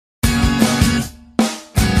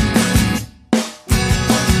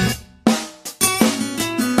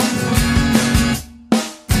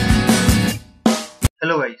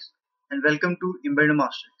and welcome to Embedded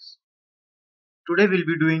Masters. Today we'll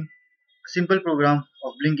be doing a simple program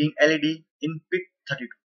of blinking LED in PIC32.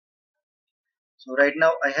 So right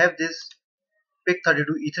now I have this PIC32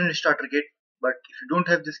 Ethernet starter kit, but if you don't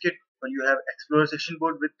have this kit or you have Explorer 16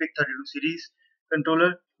 board with PIC32 series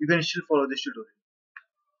controller, you can still follow this tutorial.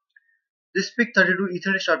 This PIC32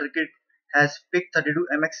 Ethernet starter kit has PIC32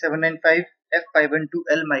 MX795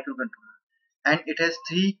 F512L microcontroller, and it has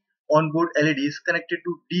three onboard LEDs connected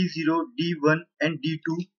to D0, D1 and D2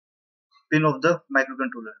 pin of the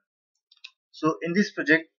microcontroller. So in this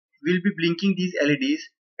project we'll be blinking these LEDs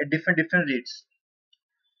at different rates.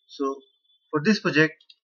 So for this project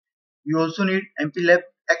you also need MPLAB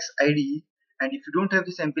X IDE, and if you don't have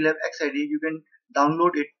this MPLAB X IDE you can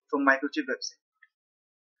download it from Microchip website.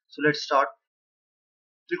 So let's start.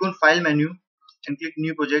 Click on File menu and click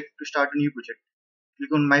New Project to start a new project.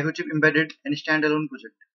 Click on Microchip Embedded and Standalone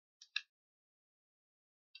Project.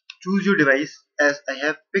 Choose your device, as I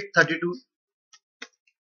have PIC32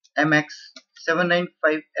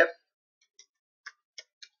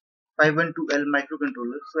 MX795F512L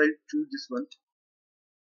microcontroller, so I'll choose this one.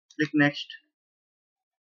 Click Next.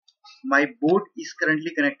 My board is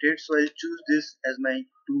currently connected, so I'll choose this as my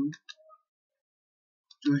tool.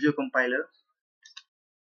 Choose your compiler.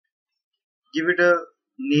 Give it a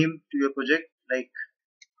name to your project like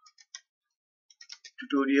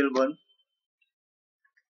tutorial 1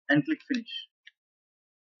 and click Finish.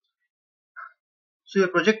 So your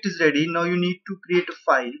project is ready. Now you need to create a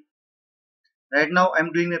file. Right now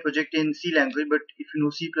I'm doing my project in C language, but if you know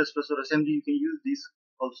C++ or assembly you can use this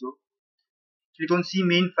also. Click on C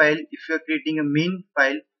main file if you are creating a main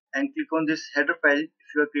file, and click on this header file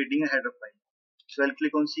if you are creating a header file. So I'll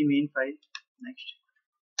click on C main file. Next,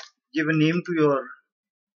 give a name to your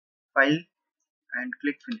file and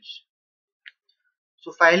click Finish.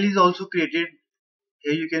 So file is also created.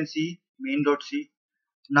 Here you can see main.c.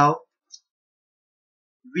 Now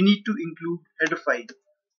we need to include header file,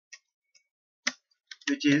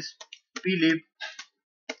 which is plib.h.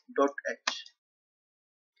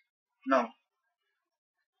 Now,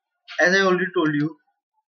 as I already told you,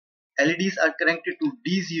 LEDs are connected to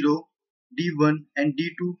D0, D1 and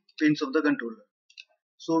D2 pins of the controller.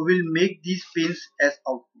 So we'll make these pins as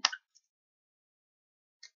output.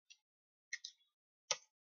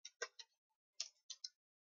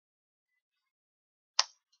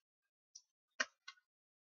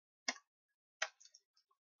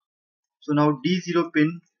 So now D0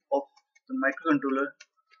 pin of the microcontroller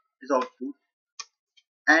is output,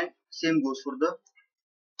 and same goes for the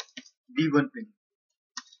D1 pin.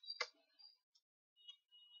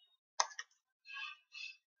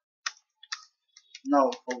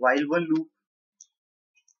 Now a while one loop.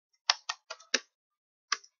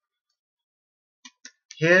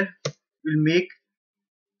 Here we'll make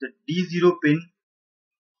the D0 pin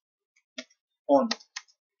on,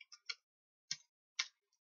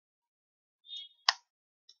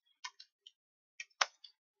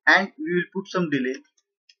 and we will put some delay.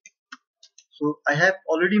 So I have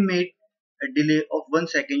already made a delay of 1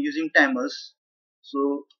 second using timers.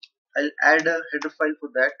 So I'll add a header file for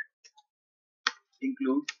that.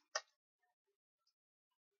 Include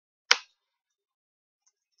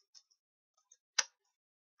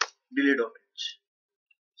delay.h.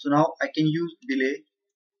 So now I can use delay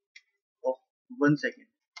of 1 second.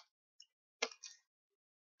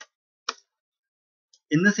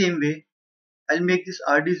 In the same way, I'll make this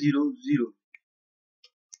RD0 0,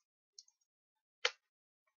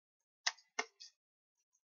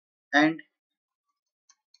 and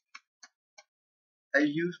I'll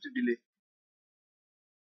use the delay.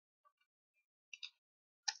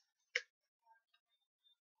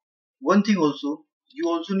 One thing also, you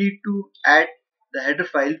also need to add the header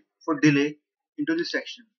file for delay into this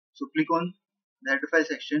section. So click on the header file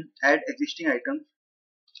section, add existing items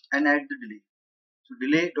and add the delay. So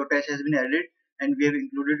delay.h has been added and we have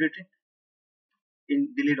included it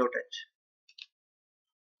in delay.h.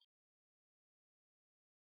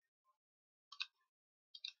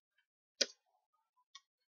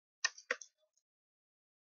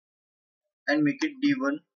 and make it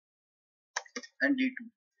D1 and D2.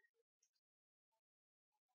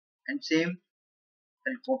 And same,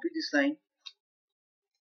 I'll copy this line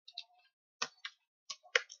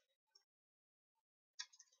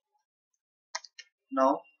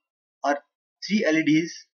now. Our three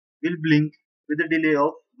LEDs will blink with a delay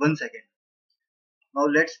of 1 second. Now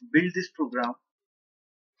let's build this program.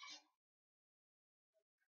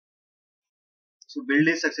 So build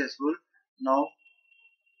is successful. Now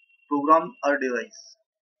program our device.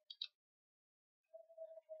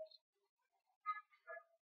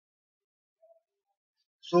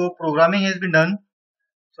 So programming has been done.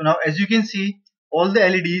 So now as you can see, all the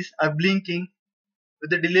LEDs are blinking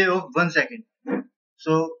with a delay of 1 second.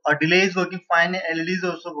 So our delay is working fine and LED is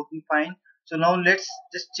also working fine. So now let's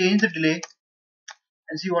just change the delay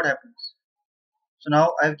and see what happens. So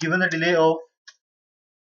now I've given a delay of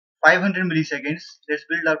 500 milliseconds. Let's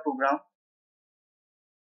build our program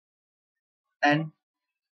and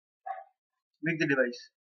make the device.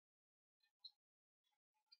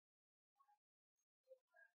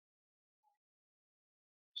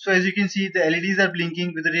 So as you can see, the LEDs are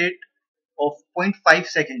blinking with a rate of 0.5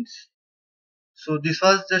 seconds. So this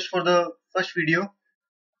was just for the first video.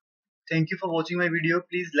 Thank you for watching my video.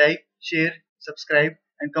 Please like, share, subscribe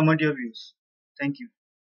and comment your views. Thank you.